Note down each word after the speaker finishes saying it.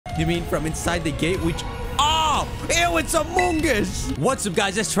You mean from inside the gate, which... Oh! Ew, it's Among Us! What's up,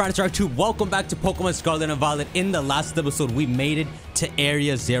 guys? It's Tyrannosaurus 2. Welcome back to Pokemon Scarlet and Violet. In the last episode, we made it to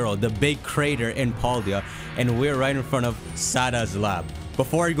Area 0, the big crater in Paldea, and we're right in front of Sada's lab.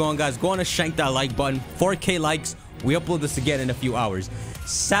 Before you go on, guys, go on and shank that like button. 4K likes. We upload this again in a few hours.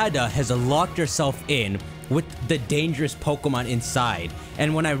 Sada has locked herself in with the dangerous Pokemon inside.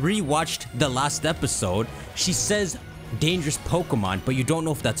 And when I rewatched the last episode, she says dangerous Pokemon, but you don't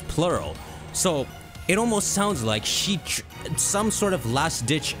know if that's plural. So it almost sounds like some sort of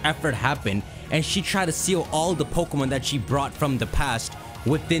last-ditch effort happened, and she tried to seal all the Pokemon that she brought from the past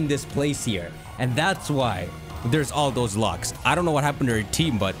within this place here. And that's why there's all those locks. I don't know what happened to her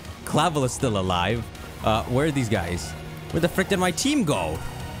team, but Clavel is still alive. Where are these guys? Where the frick did my team go?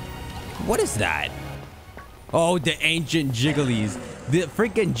 What is that? Oh, the ancient Jigglies. The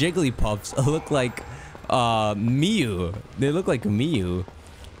freaking Jigglypuffs look like Mew. They look like Mew.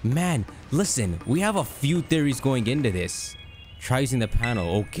 Man, listen, we have a few theories going into this. Try using the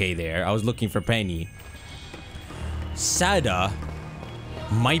panel. Okay, there. I was looking for Penny. Sada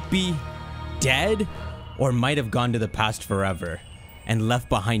might be dead or might have gone to the past forever and left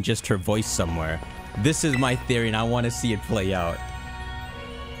behind just her voice somewhere. This is my theory, and I want to see it play out.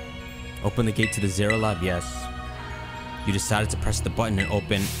 Open the gate to the Zero Lab, yes. You decided to press the button and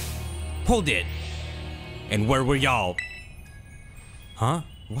open. Hold it! And where were y'all? Huh?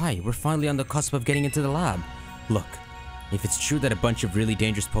 Why? We're finally on the cusp of getting into the lab. Look, if it's true that a bunch of really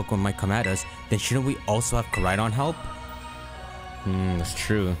dangerous Pokemon might come at us, then shouldn't we also have Koraidon help? That's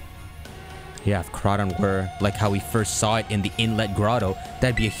true. Yeah, if Koraidon were like how we first saw it in the Inlet Grotto,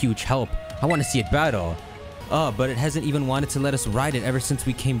 that'd be a huge help. I want to see it battle. But it hasn't even wanted to let us ride it ever since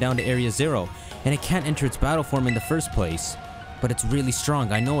we came down to Area 0. And it can't enter its battle form in the first place. But it's really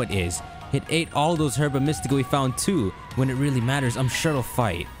strong, I know it is. It ate all those Herba Mystica we found too. When it really matters, I'm sure it'll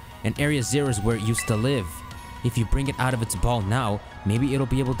fight. And Area 0 is where it used to live. If you bring it out of its ball now, maybe it'll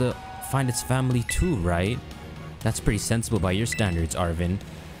be able to find its family too, right? That's pretty sensible by your standards, Arvin.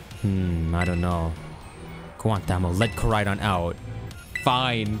 I don't know. Come on, Thamo, let Koraidon out.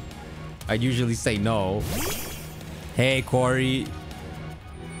 Fine. I'd usually say no. Hey, Corey.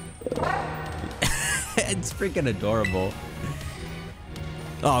 It's freaking adorable.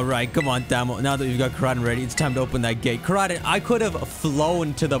 Alright, come on, Thamo. Now that we've got Koraidon ready, it's time to open that gate. Koraidon, I could have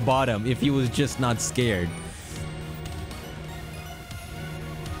flown to the bottom if he was just not scared.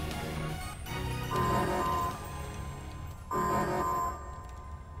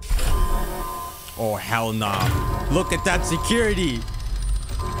 Oh, hell nah. Look at that security.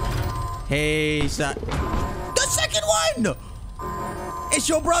 Hey, the second one! It's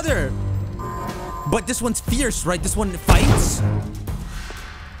your brother! But this one's fierce, right? This one fights?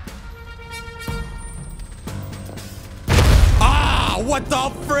 Ah! What the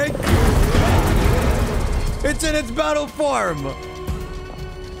frick? It's in its battle form!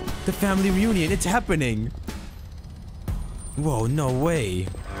 The family reunion, it's happening. Whoa, no way.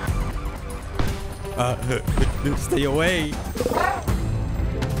 Stay away.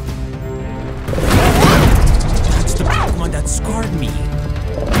 That's the Pokemon that scarred me.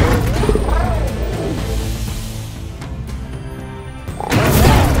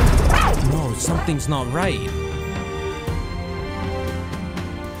 No, something's not right.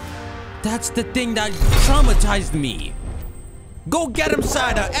 That's the thing that traumatized me. Go get him,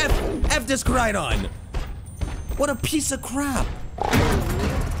 Sada. F this Koraidon. What a piece of crap.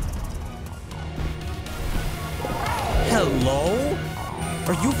 Hello?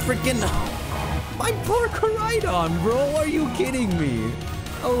 Are you freaking... My poor Koraidon, bro. Are you kidding me?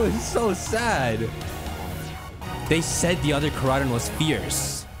 Oh, it's so sad. They said the other Koraidon was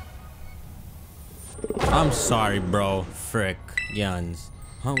fierce. I'm sorry, bro. Frick. Jans.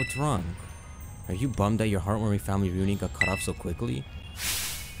 Huh? What's wrong? Are you bummed that your heartwarming family reunion got cut off so quickly?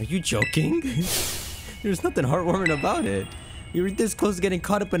 Are you joking? There's nothing heartwarming about it. We were this close to getting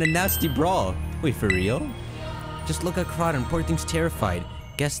caught up in a nasty brawl. Wait, for real? Just look at Koraidon, poor thing's terrified.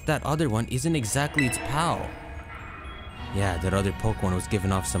 Guess that other one isn't exactly its pal. Yeah, that other Pokemon was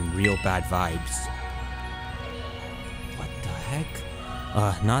giving off some real bad vibes. What the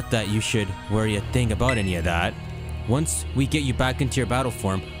heck? Not that you should worry a thing about any of that. Once we get you back into your battle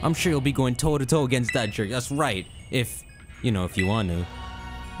form, I'm sure you'll be going toe-to-toe against that jerk. That's right. If you want to.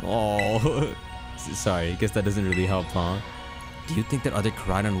 Oh, sorry. I guess that doesn't really help, huh? Do you think that other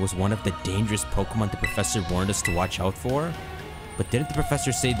Koraidon was one of the dangerous Pokemon the professor warned us to watch out for? But didn't the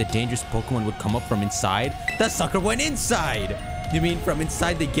professor say the dangerous Pokemon would come up from inside? That sucker went inside! You mean from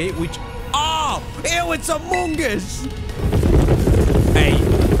inside the gate, which... Oh! Ew, it's Among Us! Hey,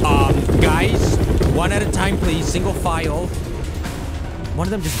 guys, one at a time, please. Single file. One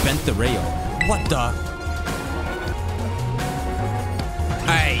of them just bent the rail. What the?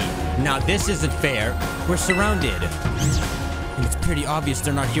 Hey, now this isn't fair. We're surrounded. And it's pretty obvious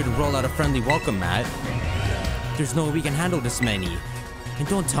they're not here to roll out a friendly welcome mat. There's no way we can handle this many. And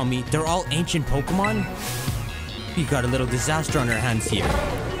don't tell me, they're all ancient Pokemon? We got a little disaster on our hands here.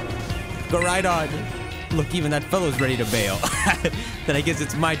 Go right on. Look, even that fellow's ready to bail. Then I guess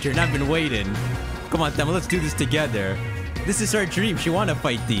it's my turn. I've been waiting. Come on, Thelma, let's do this together. This is her dream. She want to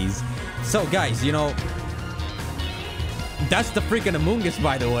fight these. So, guys, you know... That's the freaking Amoonguss,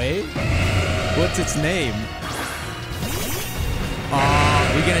 by the way. What's its name?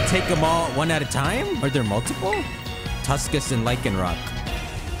 We're gonna take them all one at a time? Are there multiple? Tuskus and Lycanroc.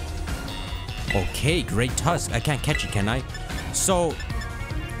 Okay, great Tusk. I can't catch it, can I? So,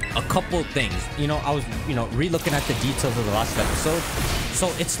 a couple things. You know, I was, re-looking at the details of the last episode.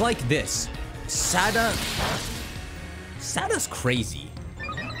 So, it's like this. Sada's crazy.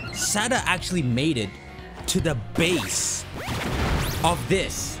 Sada actually made it to the base of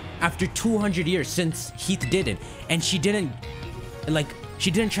this after 200 years since Heath didn't. And she didn't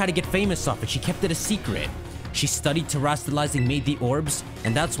try to get famous off it. She kept it a secret. She studied terrestrializing, made the orbs,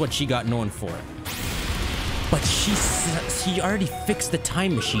 and that's what she got known for. But she already fixed the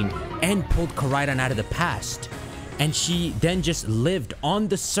time machine and pulled Koraidon out of the past. And she then just lived on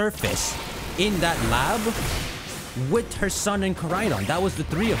the surface in that lab with her son and Koraidon. That was the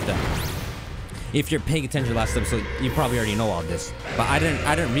three of them. If you're paying attention to the last episode, you probably already know all this. But I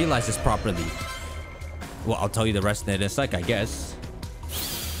didn't realize this properly. Well, I'll tell you the rest in a sec, I guess.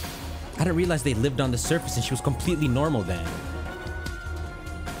 I didn't realize they lived on the surface and she was completely normal then.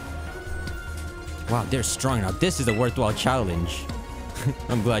 Wow, they're strong. Now, this is a worthwhile challenge.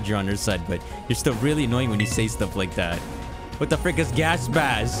 I'm glad you're on her side, but you're still really annoying when you say stuff like that. What the frick is Gas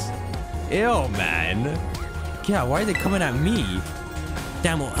Bass? Ew, man. Yeah, why are they coming at me?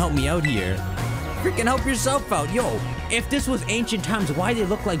 Damn, well, help me out here. Freaking help yourself out. Yo, if this was ancient times, why they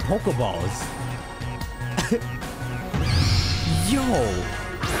look like Pokeballs?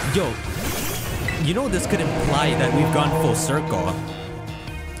 Yo, you know this could imply that we've gone full circle.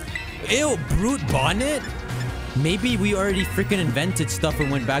 Ew, Brute Bonnet? Maybe we already freaking invented stuff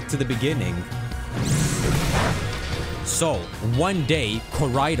and went back to the beginning. So, one day,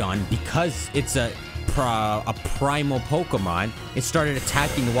 Koraidon, because it's a primal Pokemon, it started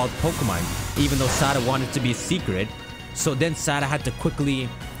attacking the wild Pokemon, even though Sada wanted to be a secret. So then Sada had to quickly...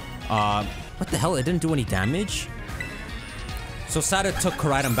 what the hell? It didn't do any damage? So Sada took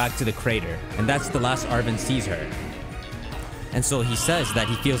Koraidon back to the crater, and that's the last Arven sees her. And so he says that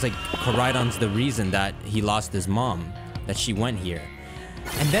he feels like Koraidon's the reason that he lost his mom, that she went here.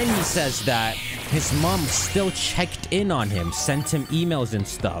 And then he says that his mom still checked in on him, sent him emails and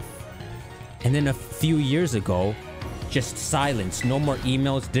stuff. And then a few years ago, just silence, no more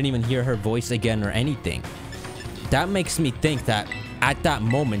emails, didn't even hear her voice again or anything. That makes me think that at that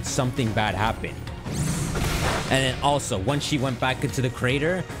moment, something bad happened. And then also, once she went back into the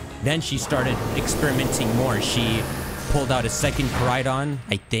crater, then she started experimenting more. She pulled out a second Koraidon,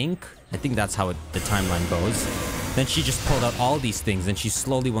 I think that's how the timeline goes. Then she just pulled out all these things and she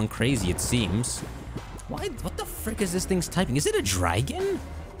slowly went crazy, it seems. What the frick is this thing's typing? Is it a dragon?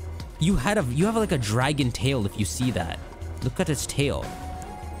 You have like a dragon tail if you see that. Look at its tail.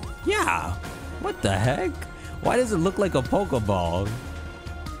 Yeah. What the heck? Why does it look like a Pokeball?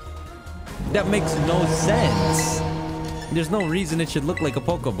 That makes no sense. There's no reason it should look like a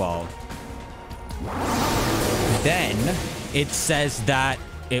Pokeball. Then it says that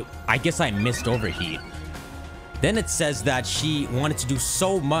I guess I missed Overheat. Then it says that she wanted to do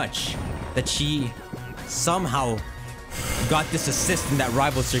so much that she somehow got this assistant that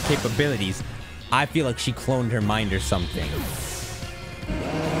rivals her capabilities. I feel like she cloned her mind or something.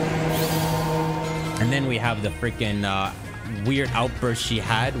 And then we have the freaking weird outburst she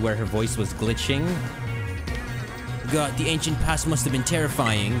had where her voice was glitching. God, the ancient past must have been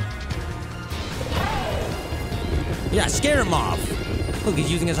terrifying. Yeah, scare him off. Look,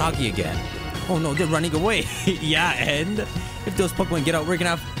 he's using his hockey again. Oh no, they're running away. Yeah, and if those Pokemon get out, we're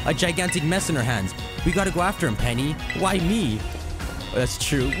gonna have a gigantic mess in our hands. We gotta go after him, Penny. Why me? Oh, that's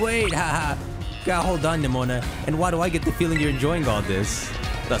true. Wait, haha. Gotta hold on, Nimona. And why do I get the feeling you're enjoying all this?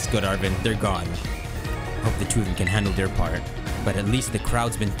 That's good, Arven. They're gone. Hope the two of them can handle their part. But at least the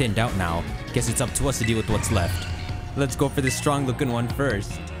crowd's been thinned out now. Guess it's up to us to deal with what's left. Let's go for this strong-looking one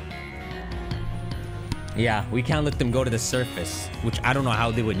first. Yeah, we can't let them go to the surface, which I don't know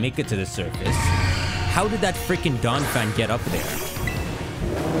how they would make it to the surface. How did that freaking Donphan get up there?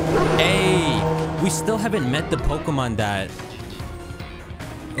 Hey, we still haven't met the Pokemon that...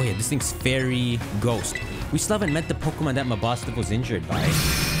 Oh yeah, this thing's Fairy Ghost. We still haven't met the Pokemon that Mabosstiff was injured by.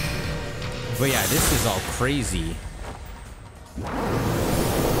 But yeah, this is all crazy.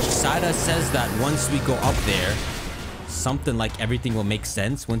 Sada says that once we go up there, something like everything will make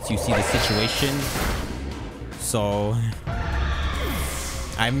sense once you see the situation. So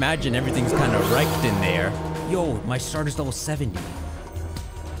I imagine everything's kind of wrecked in there. Yo, my starter's level 70.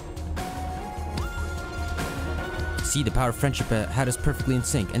 See, the power of friendship had us perfectly in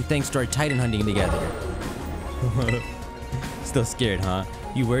sync, and thanks to our Titan hunting together. Still scared, huh?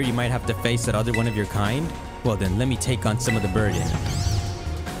 You worry you might have to face that other one of your kind? Well then, let me take on some of the burden.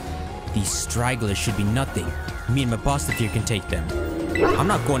 These stragglers should be nothing. Me and Mabosstiff here can take them. I'm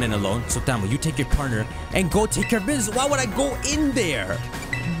not going in alone, so Damo, you take your partner and go take care of business. Why would I go in there?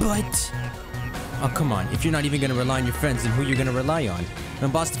 But... oh, come on. If you're not even gonna rely on your friends, then who you gonna rely on?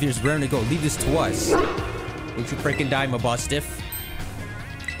 Mabosstiff here is raring to go. Leave this to us. Don't you freaking die, Mabosstiff.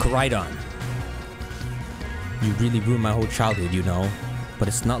 Koraidon. You really ruined my whole childhood, you know. But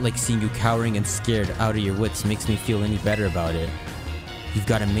it's not like seeing you cowering and scared out of your wits makes me feel any better about it. You've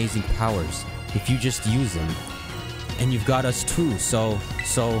got amazing powers, if you just use them. And you've got us too, so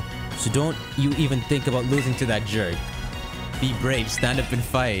don't you even think about losing to that jerk. Be brave, stand up and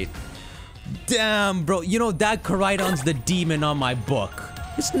fight. Damn, bro, you know that Koraidon's the demon on my book.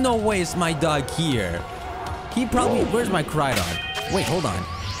 There's no way it's my dog here. He probably... where's my Koraidon? Wait, hold on.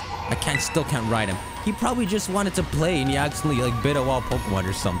 I still can't ride him. He probably just wanted to play and he accidentally like bit a wild Pokemon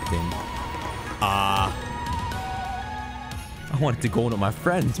or something. I wanted to go in with my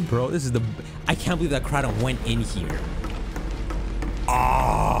friends, bro. This is the... I can't believe that Koraidon went in here.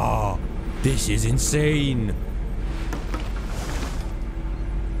 This is insane.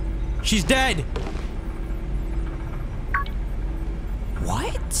 She's dead.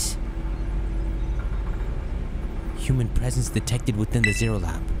 What? Human presence detected within the Zero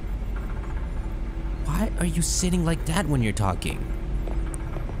Lab. Why are you sitting like that when you're talking?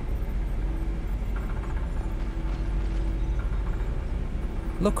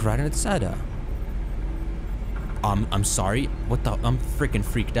 Look, right at Sada. I'm sorry. What the? I'm freaking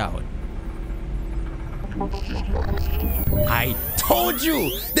freaked out. I told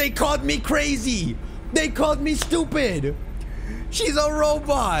you! They called me crazy! They called me stupid! She's a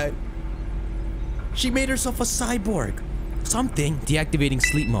robot! She made herself a cyborg. Something. Deactivating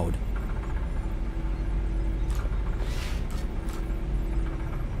sleep mode.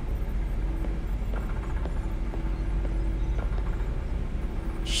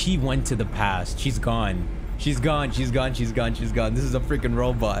 She went to the past. She's gone. She's gone. She's gone. She's gone. She's gone. This is a freaking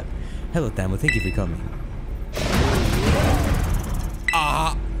robot. Hello, Thamma. Thank you for coming.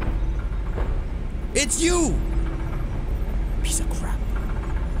 It's you! Piece of crap.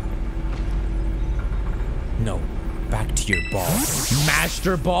 No. Back to your ball.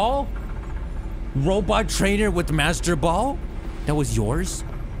 Master Ball? Robot trainer with Master Ball? That was yours?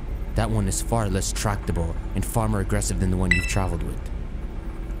 That one is far less tractable and far more aggressive than the one you've traveled with.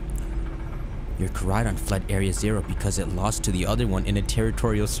 Your Koraidon fled Area Zero because it lost to the other one in a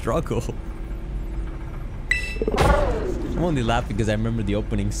territorial struggle. I'm only laughing because I remember the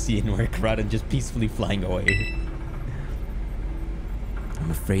opening scene where Koraidon just peacefully flying away.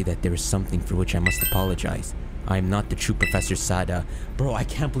 I'm afraid that there is something for which I must apologize. I am not the true Professor Sada. Bro, I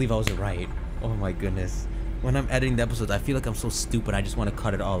can't believe I was right. Oh my goodness. When I'm editing the episodes, I feel like I'm so stupid. I just want to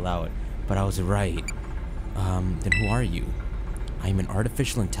cut it all out. But I was right. Then who are you? I am an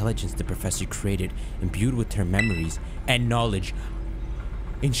artificial intelligence the professor created, imbued with her memories and knowledge.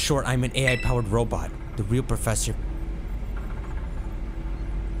 In short, I'm an AI-powered robot. The real professor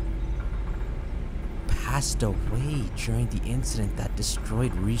passed away during the incident that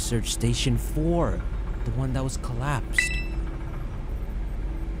destroyed Research Station 4, the one that was collapsed.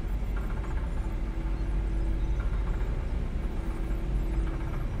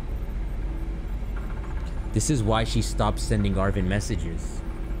 This is why she stopped sending Arvin messages.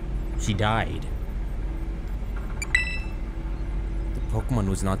 She died. The Pokemon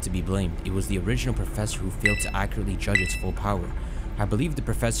was not to be blamed. It was the original professor who failed to accurately judge its full power. I believe the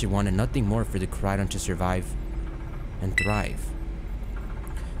professor wanted nothing more for the Koraidon to survive and thrive.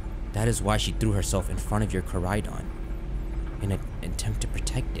 That is why she threw herself in front of your Koraidon in an attempt to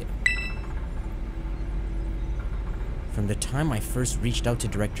protect it. From the time I first reached out to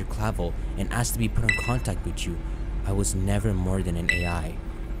Director Clavel and asked to be put in contact with you, I was never more than an AI.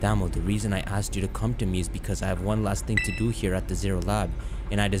 Damo, the reason I asked you to come to me is because I have one last thing to do here at the Zero Lab,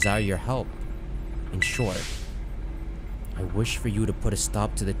 and I desire your help. In short, I wish for you to put a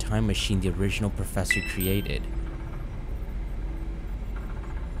stop to the time machine the original professor created.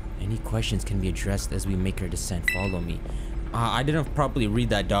 Any questions can be addressed as we make our descent. Follow me. I didn't properly read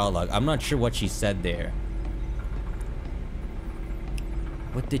that dialogue. I'm not sure what she said there.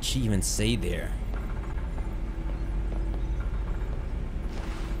 What did she even say there?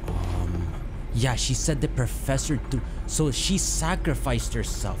 Yeah, she said the professor so she sacrificed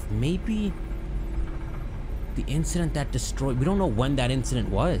herself. Maybe the incident that destroyed, we don't know when that incident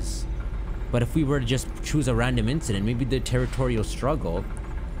was. But if we were to just choose a random incident, maybe the territorial struggle,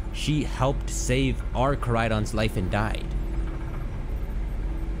 she helped save our Koraidon's life and died.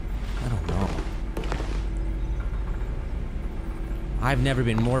 I don't know. I've never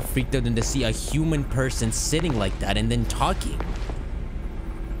been more freaked out than to see a human person sitting like that and then talking.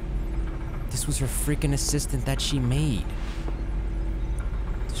 This was her freaking assistant that she made.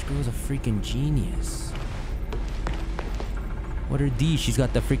 This girl was a freaking genius. What are these? She's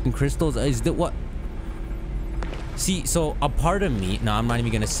got the freaking crystals. Is that what? See, so a part of me... No, I'm not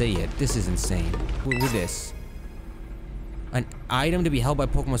even gonna say it. This is insane. With this. An item to be held by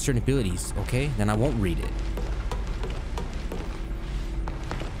Pokemon with certain abilities. Okay, then I won't read it.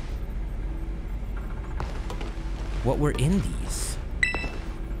 What were in these?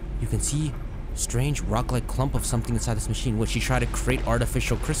 You can see strange rock-like clump of something inside this machine. What, she tried to create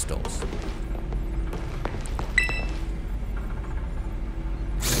artificial crystals?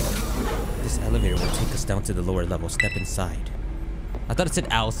 This elevator will take us down to the lower level. Step inside. I thought it said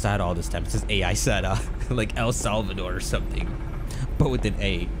Al Sada all this time. It says AI Sada. Like El Salvador or something. But with an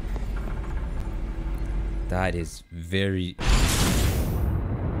A. That is very...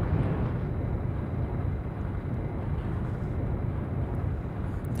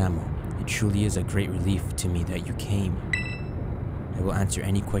 Namo, it truly is a great relief to me that you came. I will answer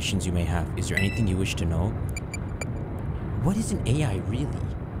any questions you may have. Is there anything you wish to know? What is an AI really?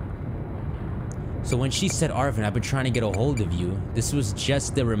 So when she said, Arvin, I've been trying to get a hold of you, this was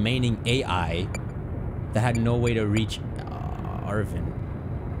just the remaining AI that had no way to reach Arvin.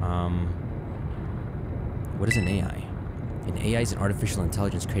 What is an AI? An AI is an artificial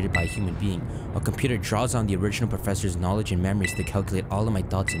intelligence created by a human being. A computer draws on the original professor's knowledge and memories to calculate all of my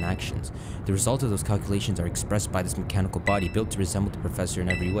thoughts and actions. The result of those calculations are expressed by this mechanical body built to resemble the professor in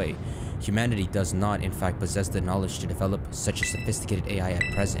every way. Humanity does not, in fact, possess the knowledge to develop such a sophisticated AI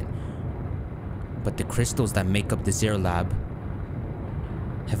at present. But the crystals that make up the Zero Lab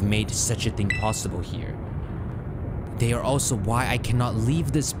have made such a thing possible here. They are also why I cannot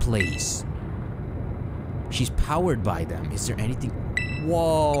leave this place. She's powered by them. Is there anything?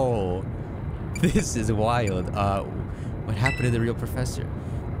 Whoa. This is wild. What happened to the real professor?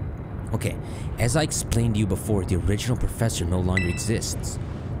 Okay, as I explained to you before, the original professor no longer exists.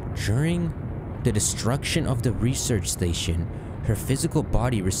 During the destruction of the research station, her physical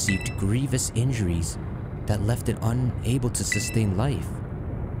body received grievous injuries that left it unable to sustain life.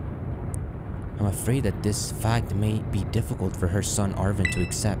 I'm afraid that this fact may be difficult for her son Arvin to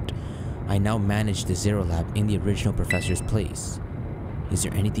accept. I now manage the Zero Lab in the original professor's place. Is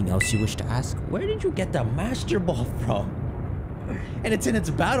there anything else you wish to ask? Where did you get the Master Ball from? And it's in its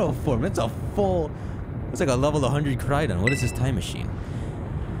battle form. It's a full... It's like a level 100 Koraidon. What is this time machine?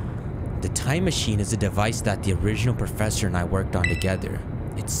 The time machine is a device that the original professor and I worked on together.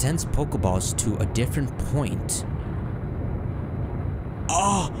 It sends Pokeballs to a different point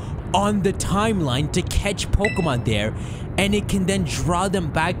on the timeline to catch Pokemon there, and it can then draw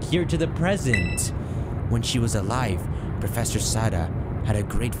them back here to the present. When she was alive, Professor Sada had a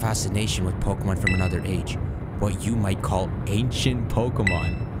great fascination with Pokemon from another age, what you might call ancient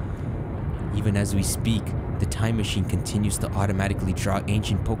Pokemon. Even as we speak, the time machine continues to automatically draw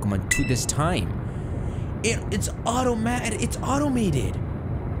ancient Pokemon to this time. It's automated.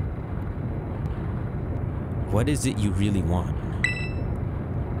 What is it you really want?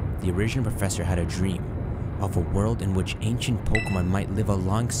 The original professor had a dream of a world in which ancient Pokemon might live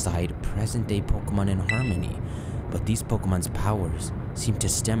alongside present-day Pokemon in harmony, but these Pokemon's powers seem to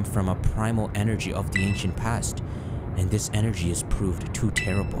stem from a primal energy of the ancient past, and this energy has proved too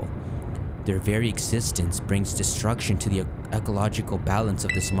terrible. Their very existence brings destruction to the ecological balance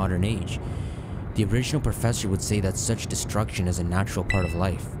of this modern age. The original professor would say that such destruction is a natural part of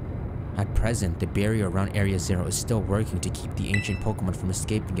life. At present, the barrier around Area Zero is still working to keep the ancient Pokemon from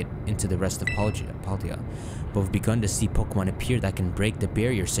escaping it into the rest of Paldea, but we've begun to see Pokemon appear that can break the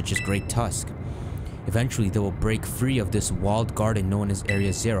barrier, such as Great Tusk. Eventually, they will break free of this walled garden known as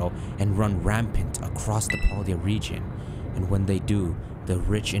Area Zero and run rampant across the Paldea region. And when they do, the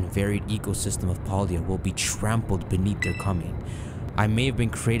rich and varied ecosystem of Paldea will be trampled beneath their coming. I may have been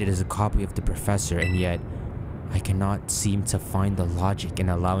created as a copy of the professor, and yet I cannot seem to find the logic in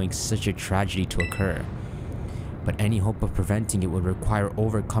allowing such a tragedy to occur. But any hope of preventing it would require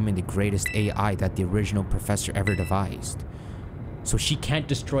overcoming the greatest AI that the original professor ever devised. So she can't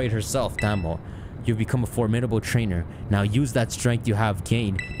destroy it herself, Damo. You've become a formidable trainer. Now use that strength you have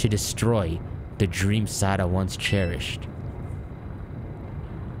gained to destroy the dream Sada once cherished.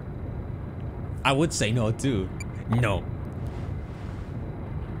 I would say no too. No.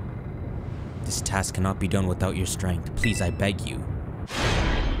 This task cannot be done without your strength. Please, I beg you.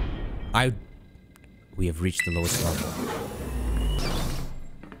 We have reached the lowest level.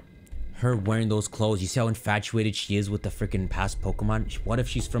 Her wearing those clothes, you see how infatuated she is with the freaking past Pokemon? What if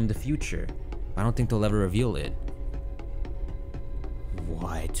she's from the future? I don't think they'll ever reveal it.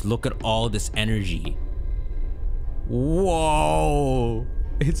 What? Look at all this energy. Whoa!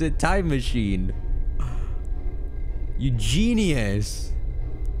 It's a time machine. You genius.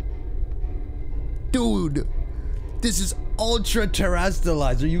 Dude, this is ultra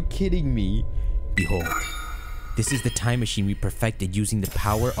terrestrialized. Are you kidding me? Behold, this is the time machine we perfected using the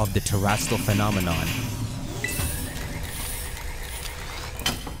power of the terrestrial phenomenon.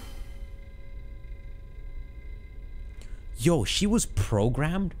 Yo, she was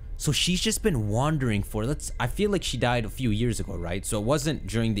programmed, so she's just been wandering for, I feel like she died a few years ago, right? So it wasn't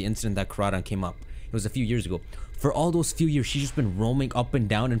during the incident that Karadan came up. It was a few years ago. For all those few years, she's just been roaming up and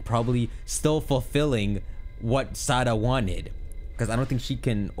down and probably still fulfilling what Sada wanted. Because I don't think she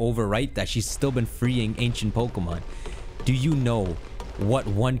can overwrite that. She's still been freeing ancient Pokemon. Do you know what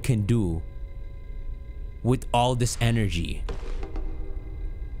one can do with all this energy?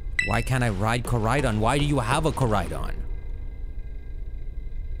 Why can't I ride Koraidon? Why do you have a Koraidon?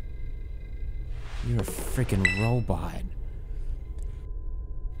 You're a freaking robot.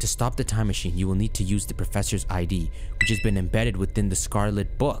 To stop the time machine, you will need to use the professor's ID, which has been embedded within the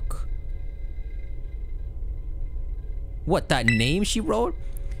Scarlet book. What, that name she wrote?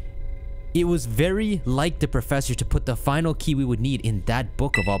 It was very like the professor to put the final key we would need in that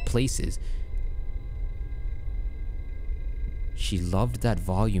book of all places. She loved that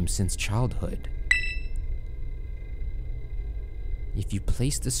volume since childhood. If you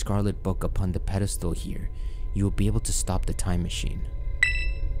place the Scarlet book upon the pedestal here, you will be able to stop the time machine.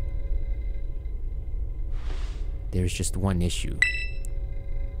 There's just one issue.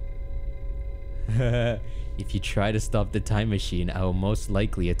 If you try to stop the time machine, I will most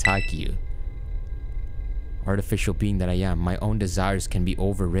likely attack you. Artificial being that I am, my own desires can be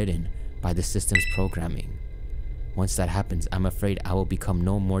overridden by the system's programming. Once that happens, I'm afraid I will become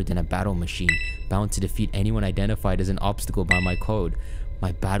no more than a battle machine, bound to defeat anyone identified as an obstacle by my code.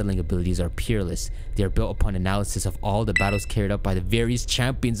 My battling abilities are peerless. They are built upon analysis of all the battles carried out by the various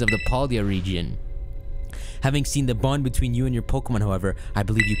champions of the Paldia region. Having seen the bond between you and your Pokemon, however, I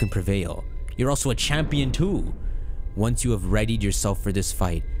believe you can prevail. You're also a champion too. Once you have readied yourself for this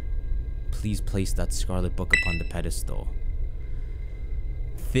fight, please place that Scarlet book upon the pedestal.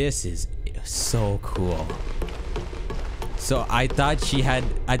 This is so cool. So I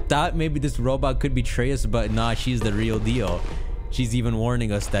thought maybe this robot could betray us, but nah, she's the real deal. She's even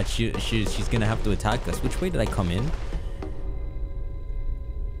warning us that she's gonna have to attack us. Which way did I come in?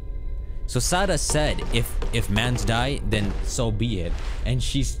 So Sada said, if mans die, then so be it. And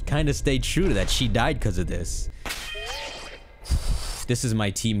she's kind of stayed true to that. She died because of this. This is my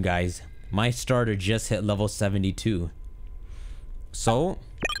team, guys. My starter just hit level 72. So,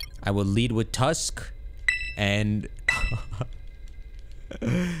 I will lead with Tusk. And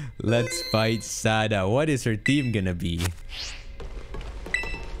let's fight Sada. What is her team gonna be?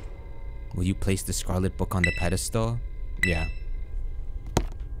 Will you place the Scarlet book on the pedestal? Yeah.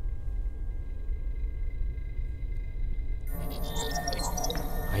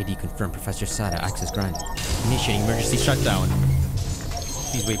 ID confirmed. Professor Sada, access granted. Initiating emergency shutdown.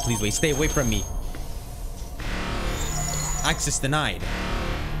 Please wait, please wait. Stay away from me. Access denied.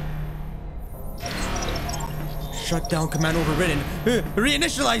 Shutdown command overridden.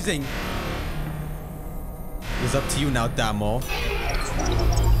 Reinitializing. It's up to you now, Damo.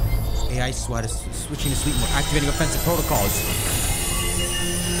 AI SWAT is switching to sleep mode. Activating offensive protocols.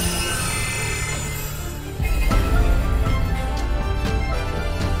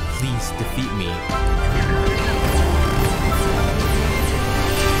 Please defeat me.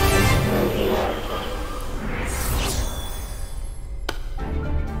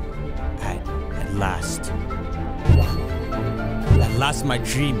 At last. At last my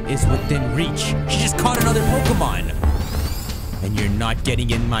dream is within reach. She just caught another Pokemon. And you're not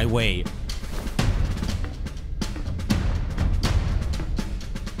getting in my way.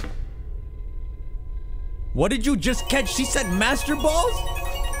 What did you just catch? She said Master Balls?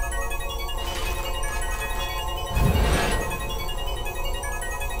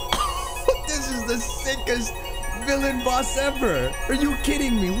 The sickest villain boss ever. Are you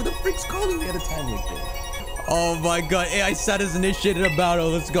kidding me? Who the frick's calling me at a time like this? Oh my god. AI Sada's initiated a battle.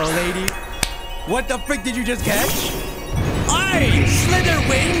 Let's go, lady. What the frick did you just catch? Aye!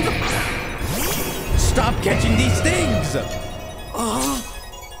 Slitherwing! Stop catching these things!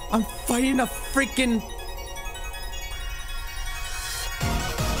 I'm fighting a freaking...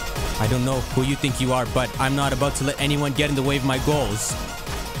 I don't know who you think you are, but I'm not about to let anyone get in the way of my goals.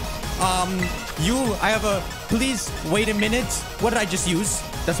 I have a... Please, wait a minute. What did I just use?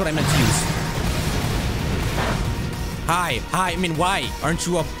 That's what I meant to use. Hi, I mean, why? Aren't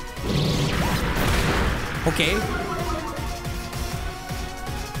you up? Okay.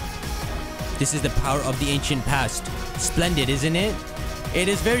 This is the power of the ancient past. Splendid, isn't it? It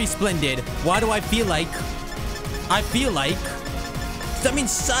is very splendid. Why do I feel like... That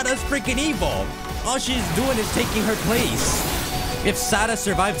means Sada's freaking evil. All she's doing is taking her place. If Sada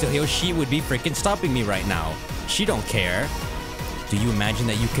survived till here, she would be freaking stopping me right now. She don't care. Do you imagine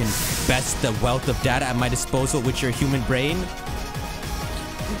that you can best the wealth of data at my disposal with your human brain?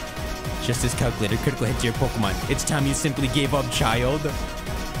 Just as calculated, critical hit to your Pokemon. It's time you simply gave up, child.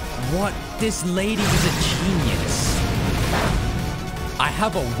 What? This lady is a genius. I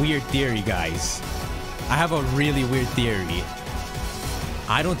have a weird theory, guys. I have a really weird theory.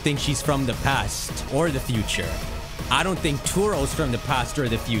 I don't think she's from the past or the future. I don't think Turo's from the past or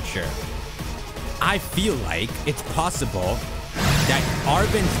the future. I feel like it's possible that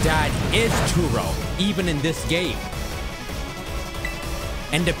Arven's dad is Turo, even in this game.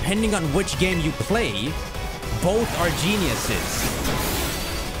 And depending on which game you play, both are geniuses.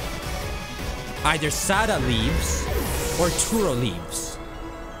 Either Sada leaves or Turo leaves.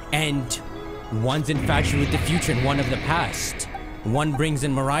 And one's infatuated with the future and one of the past. One brings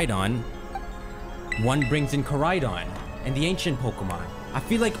in Miraidon, one brings in Koraidon, and the ancient Pokemon. I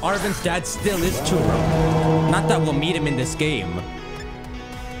feel like Arven's dad still is Turo. Not that we'll meet him in this game.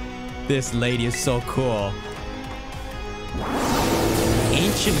 This lady is so cool.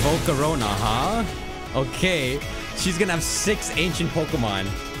 Ancient Volcarona, huh? Okay, she's gonna have 6 ancient Pokemon.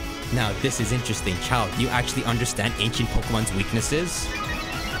 Now, this is interesting. Child, do you actually understand ancient Pokemon's weaknesses?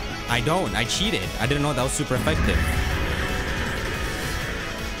 I don't. I cheated. I didn't know that was super effective.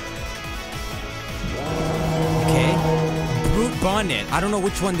 Okay. Brute Bonnet. I don't know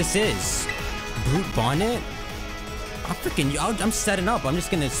which one this is. Brute Bonnet? I'm setting up. I'm just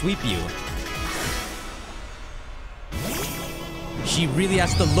gonna sweep you. She really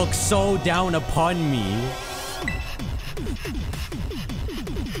has to look so down upon me.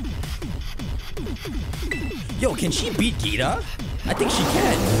 Yo, can she beat Gita? I think she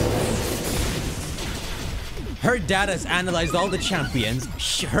can. Her data has analyzed all the champions.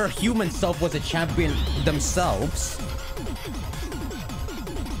 Her human self was a champion themselves.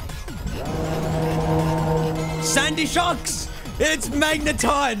 Sandy Shocks! It's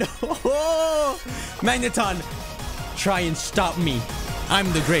Magneton! Magneton, try and stop me.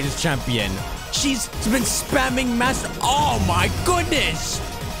 I'm the greatest champion. She's been spamming master. Oh my goodness!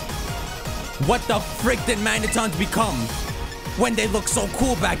 What the frick did Magnetons become when they looked so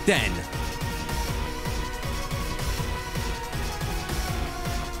cool back then?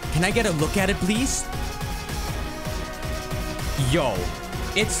 Can I get a look at it, please? Yo,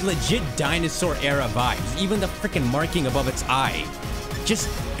 it's legit dinosaur era vibes. Even the freaking marking above its eye. Just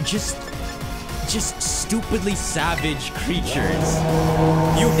stupidly savage creatures.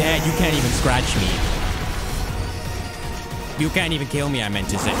 You dead, you can't even scratch me. You can't even kill me, I meant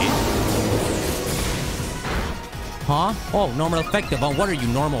to say. Huh? Oh, normal effective. Oh, what are you,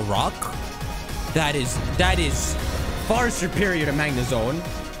 normal rock? That is far superior to Magnezone.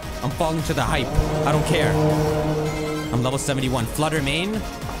 I'm falling to the hype. I don't care. I'm level 71. Flutter Mane.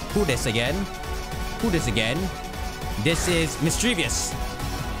 Who this again? Who this again? This is Mischievous.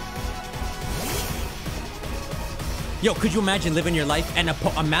 Yo, could you imagine living your life and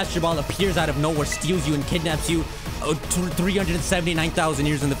a Master Ball appears out of nowhere, steals you, and kidnaps you 379,000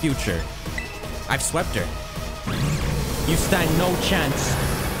 years in the future? I've swept her. You stand no chance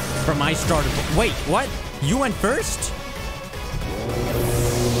for my starter. Wait, what? You went first?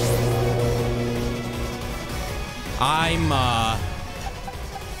 I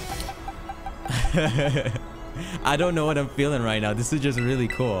don't know what I'm feeling right now. This is just really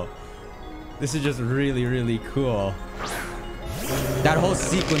cool. This is just really, really cool. That whole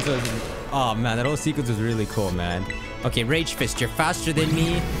sequence was... Oh, man. That whole sequence was really cool, man. Okay, Rage Fist. You're faster than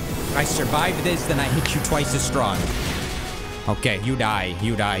me. I survived this, then I hit you twice as strong. Okay, you die.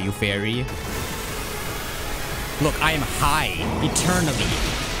 You die, you fairy. Look, I am high. Eternally.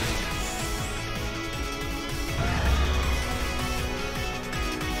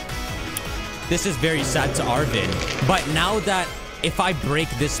 This is very sad to Arven. But now that if I break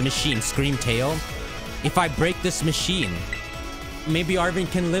this machine, Scream Tail, if I break this machine, maybe Arvin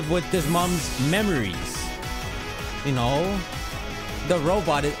can live with his mom's memories. You know? The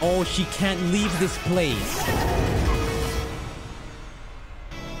robot is... Oh, she can't leave this place.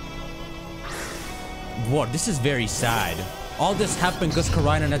 Whoa, this is very sad. All this happened because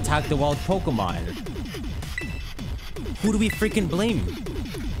Koraidon attacked the wild Pokemon. Who do we freaking blame?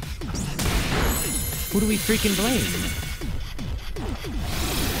 Who do we freaking blame?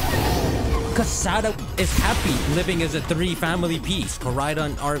 Because Sada is happy living as a 3-family piece.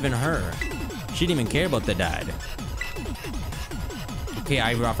 Koraidon, Arvin, her. She didn't even care about the dad. Okay,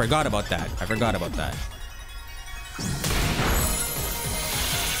 I forgot about that. I forgot about that.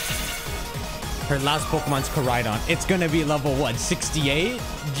 Her last Pokemon's Koraidon. It's gonna be level what? 68?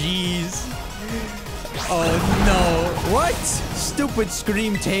 Jeez. Oh no. What? Stupid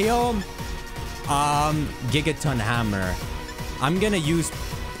Scream Tail. Gigaton Hammer. I'm gonna use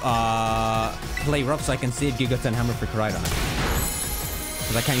Play Rough so I can save Gigaton Hammer for Koraidon.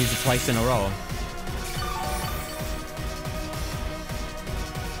 Because I can't use it twice in a row.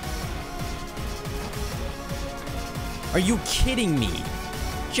 Are you kidding me?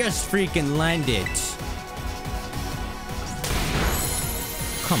 Just freaking land it.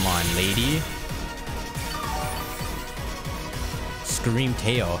 Come on, lady. Scream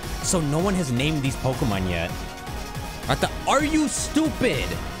Tail. So no one has named these Pokemon yet. Are you stupid?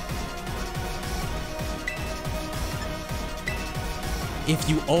 If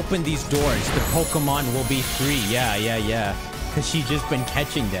you open these doors, the Pokemon will be free. Yeah. Because she's just been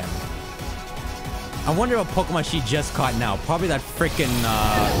catching them. I wonder what Pokemon she just caught now. Probably that freaking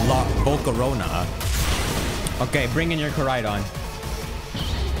Volcarona. Okay, bring in your Koraidon.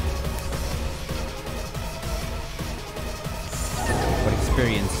 What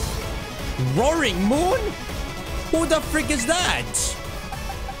experience? Roaring Moon? Who the frick is that?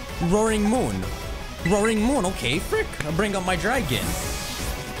 Roaring Moon. Roaring Moon. Okay, frick. I'll bring up my dragon.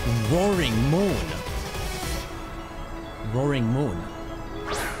 Roaring Moon. Roaring Moon.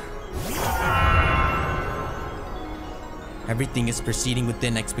 Everything is proceeding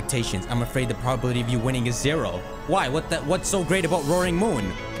within expectations. I'm afraid the probability of you winning is 0. Why? What's so great about Roaring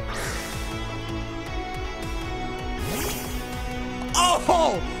Moon?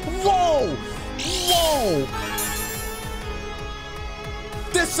 Oh! Whoa! Whoa!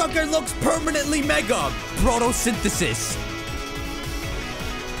 This sucker looks permanently mega! Protosynthesis!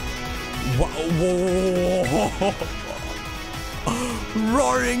 Whoa!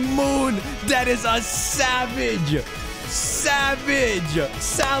 Roaring Moon! That is a savage! Savage!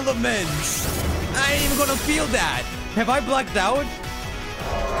 Salamence! I ain't even gonna feel that! Have I blacked out?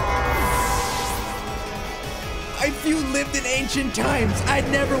 If you lived in ancient times, I'd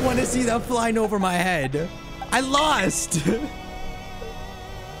never want to see that flying over my head. I lost!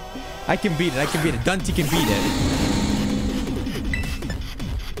 I can beat it, I can beat it. Dunty can beat it.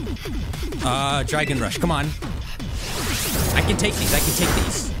 Dragon Rush, come on. I can take these, I can take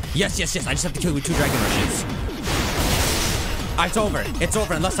these. Yes, I just have to kill you with 2 Dragon Rushes. It's over. It's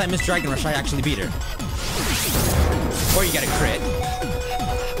over. Unless I miss Dragon Rush, I actually beat her. Or you get a crit.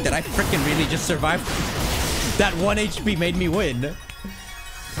 Did I freaking really just survive? That 1 HP made me win.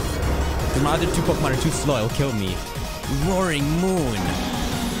 My other 2 Pokemon are too slow. It'll kill me. Roaring Moon.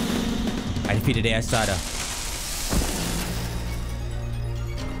 I defeated Asada.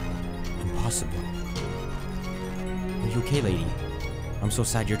 Impossible. Are you okay, lady? I'm so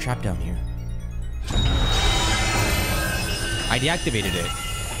sad you're trapped down here. I deactivated it.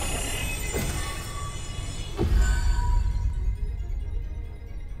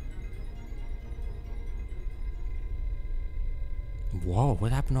 Whoa,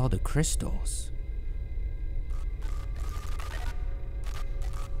 what happened to all the crystals?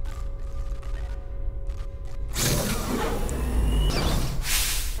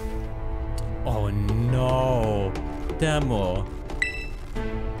 Oh no. Demo.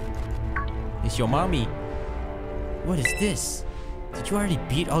 It's your mommy. What is this? Did you already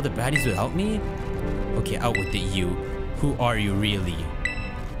beat all the baddies without me? Okay, out with it, you. Who are you really?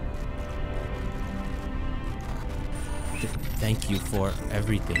 Thank you for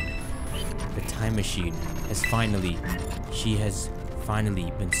everything. The time machine has finally... She has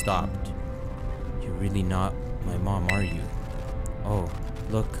finally been stopped. You're really not my mom, are you? Oh,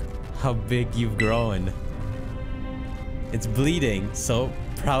 look how big you've grown. It's bleeding. So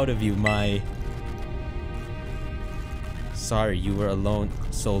proud of you, my... Sorry you were alone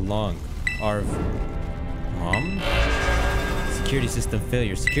so long. Arv. Mom? Security system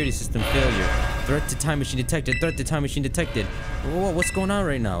failure. Security system failure. Threat to time machine detected. Threat to time machine detected. Whoa, what's going on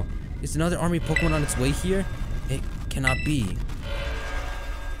right now? Is another army Pokemon on its way here? It cannot be.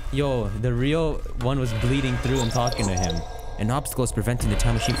 Yo, the real one was bleeding through and talking to him. An obstacle is preventing the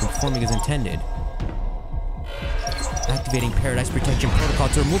time machine from performing as intended. Activating Paradise Protection Protocol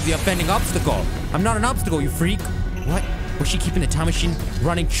to remove the offending obstacle. I'm not an obstacle, you freak. What? Was she keeping the time machine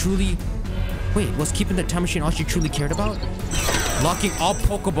running truly? Wait, was keeping the time machine all she truly cared about? Locking all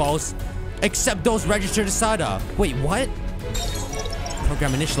Pokeballs except those registered to Sada. Wait, what?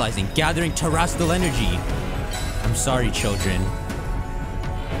 Program initializing. Gathering terrestrial energy. I'm sorry, children.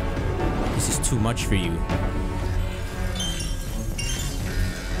 This is too much for you.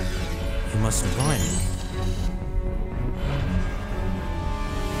 You must run.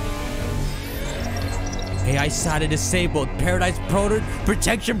 AI SATA disabled. Paradise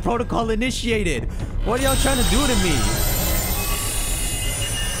Protection Protocol initiated. What are y'all trying to do to me?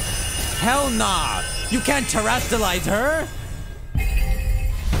 Hell nah. You can't terrestrialize her.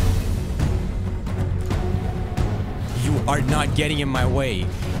 You are not getting in my way.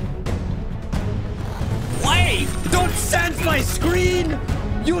 Wait! Don't sense my screen!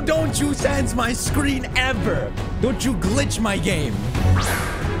 You don't sense my screen ever! Don't you glitch my game!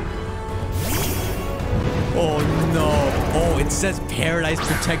 Oh no! Oh, it says Paradise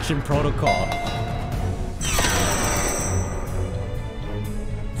Protection Protocol.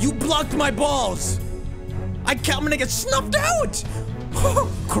 You blocked my balls! I'm gonna get snuffed out!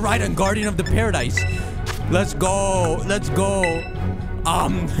 Koraida and Guardian of the Paradise. Let's go! Let's go!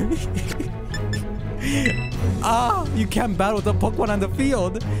 You can't battle with a Pokemon on the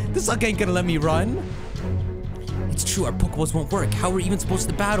field. This sucker ain't gonna let me run. It's true, our Pokeballs won't work. How are we even supposed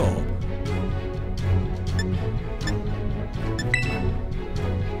to battle?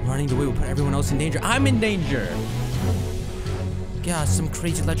 Running away will put everyone else in danger. I'm in danger! Yeah, some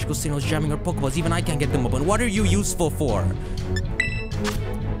crazy electrical signals jamming our Pokeballs. Even I can't get them open. What are you useful for?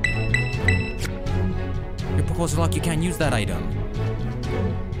 Your Pokeballs are locked. You can't use that item.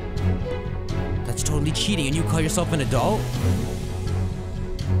 That's totally cheating, and you call yourself an adult?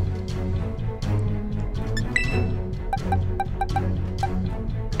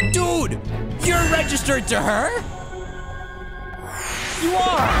 Dude! You're registered to her? You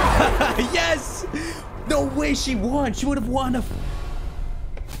are! Yes! No way she won! She would have won a...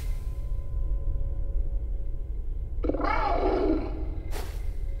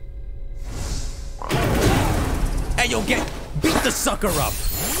 Hey, yo, beat the sucker up!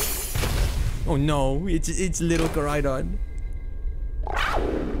 Oh no, it's little Koraidon.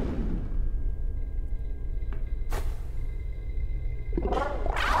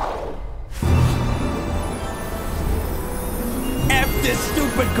 F this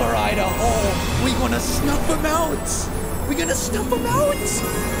stupid Koraida! Oh, we gonna snuff him out! We gonna snuff him out!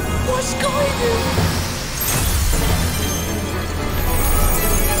 What's going on?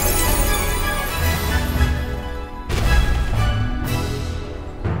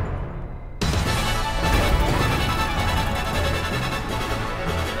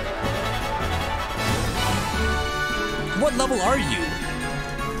 What level are you?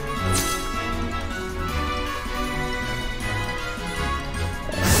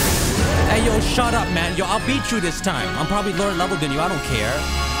 Hey, yo, shut up, man. Yo, I'll beat you this time. I'm probably lower level than you. I don't care.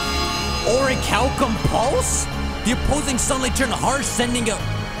 Orichalcum Pulse? The opposing sunlight turned harsh, sending a...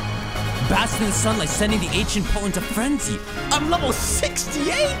 Basking in the sunlight, sending the ancient Poe into frenzy. I'm level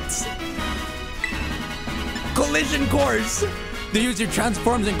 68! Collision course! The user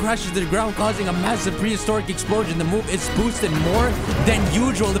transforms and crashes to the ground, causing a massive prehistoric explosion. The move is boosted more than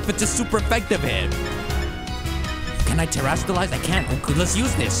usual if it's a super effective hit. Can I terrestrialize? I can't. Okay, let's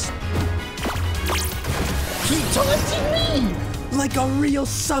use this. Keep taunting me like a real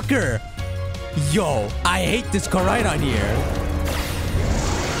sucker. Yo, I hate this Koraidon here.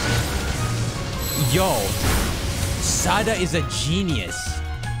 Yo, Sada is a genius.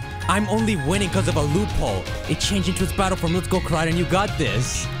 I'm only winning because of a loophole. It changed into its battle form. Let's go, Koraidon. You got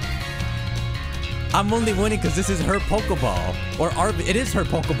this. I'm only winning because this is her Pokeball. It is her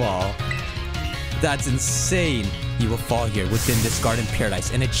Pokeball. That's insane. You will fall here within this garden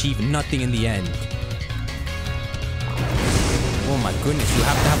paradise and achieve nothing in the end. Oh my goodness, you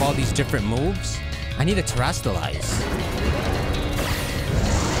have to have all these different moves? I need to terrestrialize.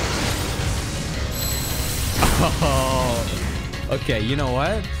 Oh. Okay, you know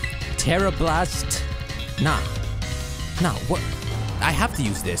what? Terra Blast. Nah, what? I have to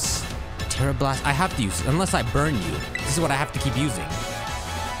use this. Terra Blast, I have to use it. Unless I burn you. This is what I have to keep using.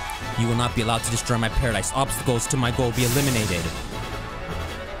 You will not be allowed to destroy my paradise. Obstacles to my goal will be eliminated.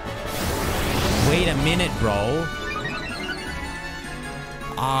 Wait a minute, bro.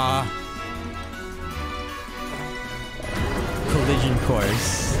 Collision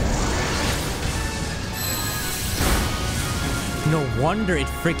course. No wonder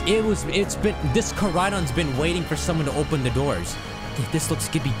it's been, this Koraidon's been waiting for someone to open the doors. This looks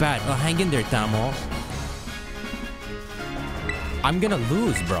could be bad. Oh, hang in there, Tamo. I'm gonna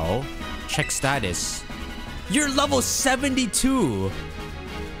lose, bro. Check status. You're level 72.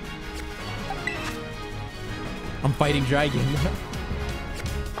 I'm fighting dragon.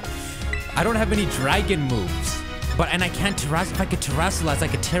 I don't have any dragon moves. And I can't terrass. If I could terrassalize, I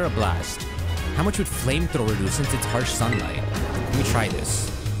could Terra Blast. How much would Flamethrower do since it's harsh sunlight? Let me try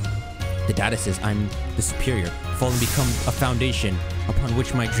this. The data says I'm the superior. Fall and become a foundation upon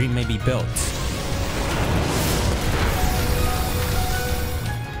which my dream may be built.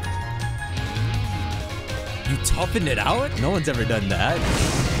 You toughen it out? No one's ever done that.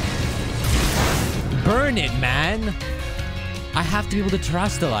 Burn it, man. I have to be able to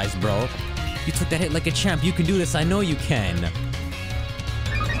terrestrialize, bro. You took that hit like a champ. You can do this. I know you can.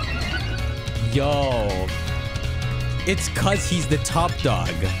 Yo. It's cause he's the top dog.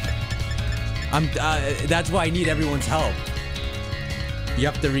 That's why I need everyone's help. You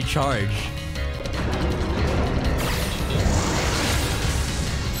have to recharge.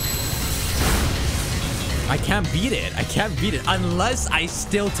 I can't beat it. I can't beat it unless I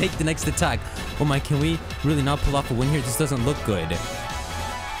still take the next attack. Oh my, can we really not pull off a win here? This doesn't look good.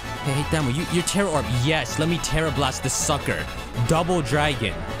 Hey, Damo, you're Terra Orb. Yes, let me Terra Blast this sucker. Double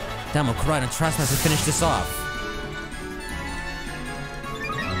Dragon. Damo, Koraidon, Trustmaster, finish this off.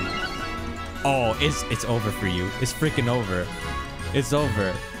 Oh, it's over for you. It's freaking over. It's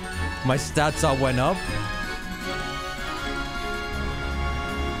over. My stats all went up.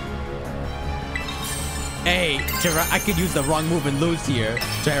 Hey, Terra, I could use the wrong move and lose here.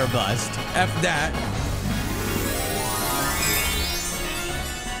 Terra Blast. F that.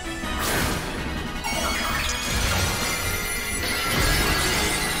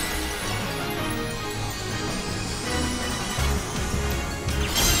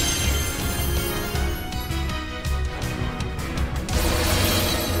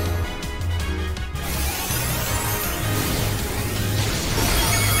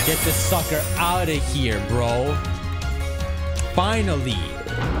 Get this sucker out of here, bro. Finally.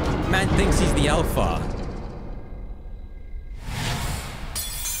 Man thinks he's the alpha.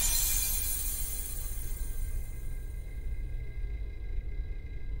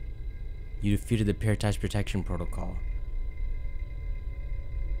 You defeated the Paratise Protection Protocol.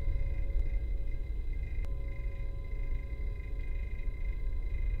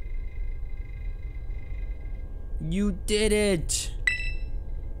 You did it!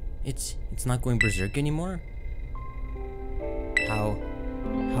 It's not going berserk anymore? How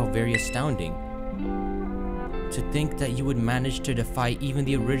very astounding. To think that you would manage to defy even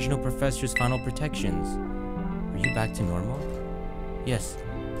the original professor's final protections. Are you back to normal? Yes,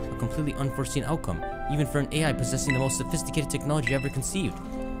 a completely unforeseen outcome, even for an AI possessing the most sophisticated technology ever conceived.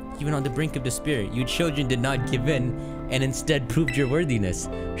 Even on the brink of despair, you children did not give in and instead proved your worthiness,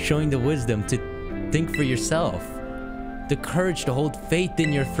 showing the wisdom to think for yourself, the courage to hold faith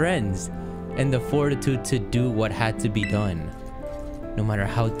in your friends, and the fortitude to do what had to be done. No matter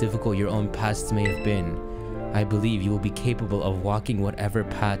how difficult your own pasts may have been, I believe you will be capable of walking whatever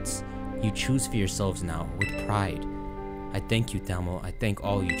paths you choose for yourselves now with pride. I thank you, Thelmo. I thank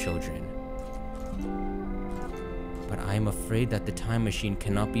all you children. But I am afraid that the time machine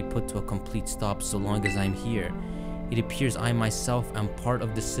cannot be put to a complete stop so long as I'm here. It appears I myself am part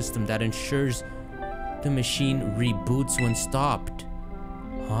of the system that ensures the machine reboots when stopped.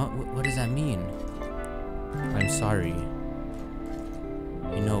 Huh? What does that mean? I'm sorry.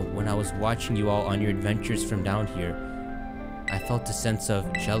 You know, when I was watching you all on your adventures from down here, I felt a sense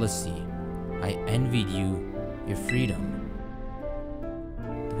of jealousy. I envied you, your freedom.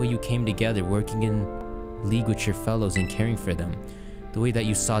 The way you came together, working in league with your fellows and caring for them. The way that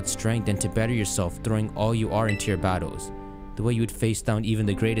you sought strength and to better yourself, throwing all you are into your battles. The way you would face down even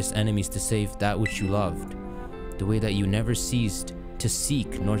the greatest enemies to save that which you loved. The way that you never ceased to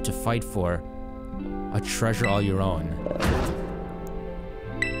seek nor to fight for a treasure all your own.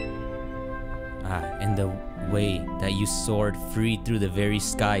 And the way that you soared free through the very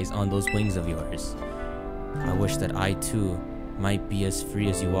skies on those wings of yours. I wish that I too might be as free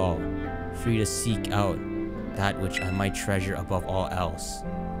as you all, free to seek out that which I might treasure above all else,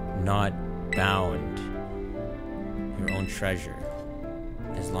 not bound. Your own treasure.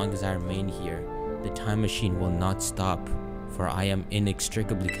 As long as I remain here, the time machine will not stop, for I am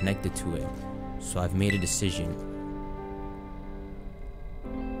inextricably connected to it. So I've made a decision.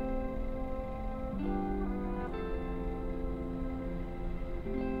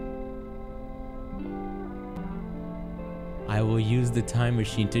 I will use the time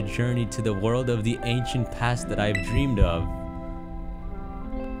machine to journey to the world of the ancient past that I've dreamed of.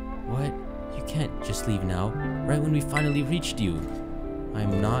 You can't just leave now, right when we finally reached you.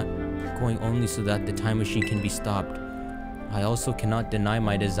 I'm not going only so that the time machine can be stopped. I also cannot deny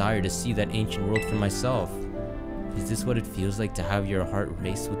my desire to see that ancient world for myself. Is this what it feels like to have your heart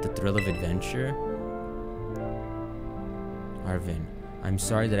race with the thrill of adventure? Arvin, I'm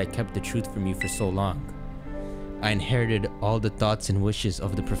sorry that I kept the truth from you for so long. I inherited all the thoughts and wishes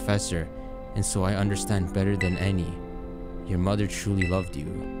of the professor, and so I understand better than any. Your mother truly loved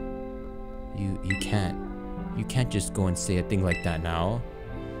you. You can't just go and say a thing like that now.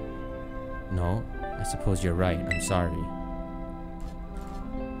 No, I suppose you're right. I'm sorry.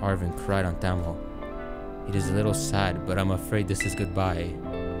 Arvin cried on Tamo. It is a little sad, but I'm afraid this is goodbye.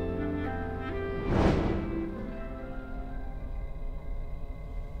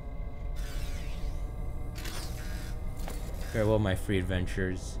 Farewell, my free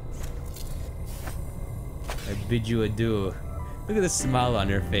adventures. I bid you adieu. Look at the smile on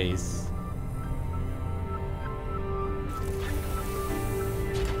her face.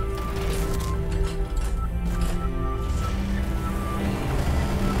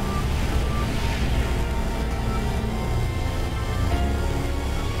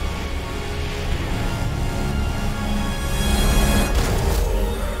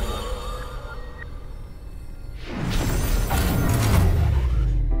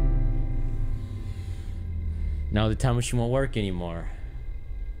 Now the time machine won't work anymore.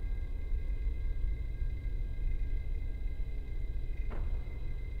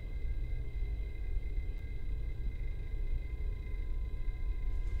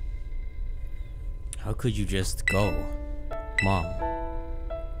 How could you just go? Mom.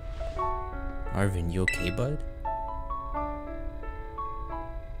 Arvin, you okay, bud?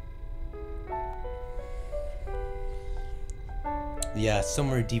 Yeah,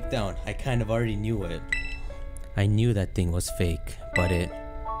 somewhere deep down, I kind of already knew it. I knew that thing was fake, but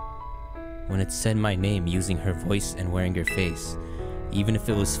when it said my name using her voice and wearing her face, even if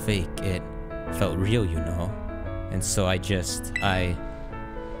it was fake, it felt real, you know? And so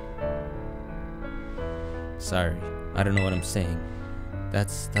sorry, I don't know what I'm saying.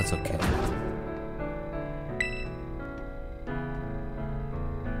 That's okay.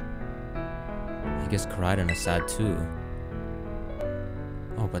 I guess Karaiden is sad too.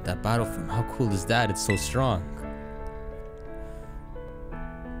 Oh, but that battle form, how cool is that? It's so strong.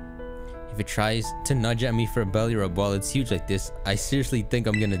 If it tries to nudge at me for a belly rub while it's huge like this, I seriously think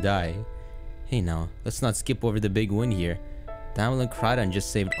I'm gonna die. Hey now, let's not skip over the big win here. Thamel and Karaiden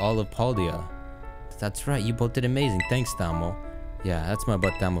just saved all of Paldea. That's right, you both did amazing. Thanks, Thamel. Yeah, that's my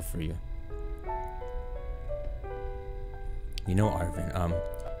butt Thamel for you. You know, Arvin,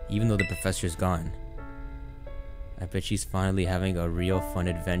 even though the professor's gone, I bet she's finally having a real fun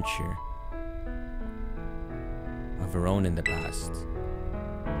adventure of her own in the past.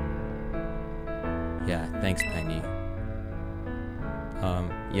 Yeah, thanks, Penny.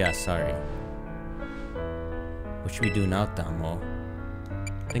 Yeah, sorry. What should we do now, Tamo?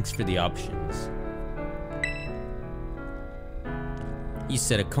 Thanks for the options. You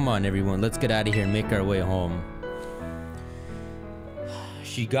said it. Come on, everyone. Let's get out of here and make our way home.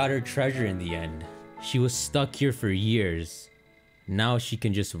 She got her treasure in the end. She was stuck here for years. Now she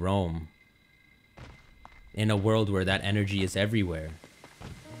can just roam. In a world where that energy is everywhere.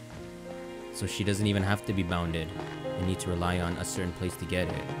 So she doesn't even have to be bounded and need to rely on a certain place to get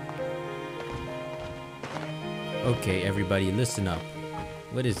it. Okay, everybody, listen up.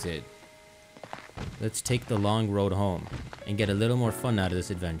 What is it? Let's take the long road home and get a little more fun out of this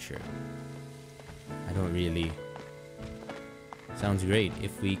adventure. I don't really... Sounds great.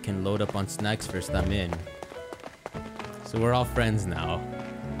 If we can load up on snacks first, I'm in. So we're all friends now.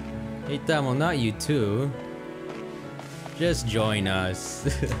 Hey, Tamo, not you too. Just join us.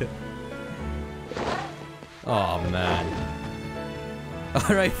 Oh man.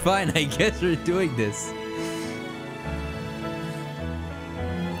 Alright, fine. I guess we're doing this.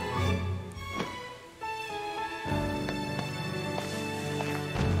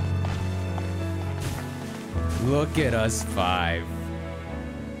 Look at us five.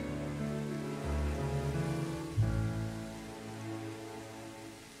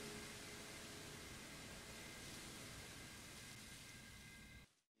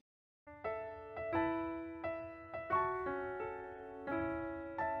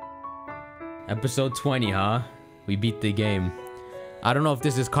 Episode 20, huh? We beat the game. I don't know if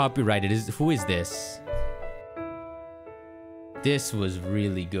this is copyrighted. Who is this? This was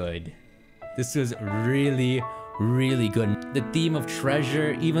really good. This was really, really good. The theme of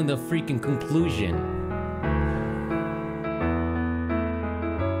treasure, even the freaking conclusion.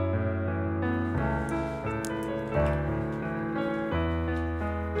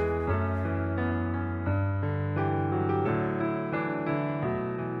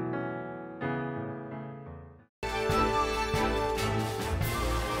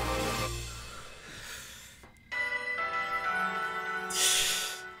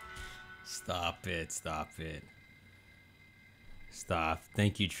 Stop it. Stop it. Stop.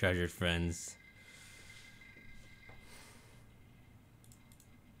 Thank you, treasured friends.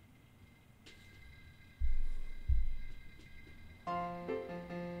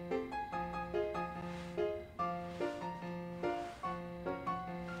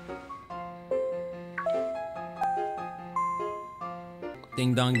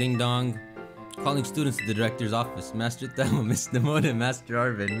 Ding dong, ding dong. Calling students to the director's office. Master Thelma, Miss Nimona, Master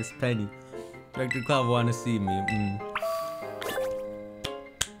Arvin, Miss Penny. Director Cloud wanna see me.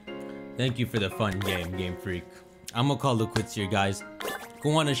 Thank you for the fun game, Game Freak. I'm gonna call it quits here, guys.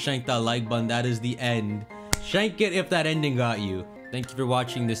 Go on and shank that like button. That is the end. Shank it if that ending got you. Thank you for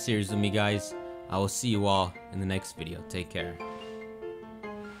watching this series with me, guys. I will see you all in the next video. Take care.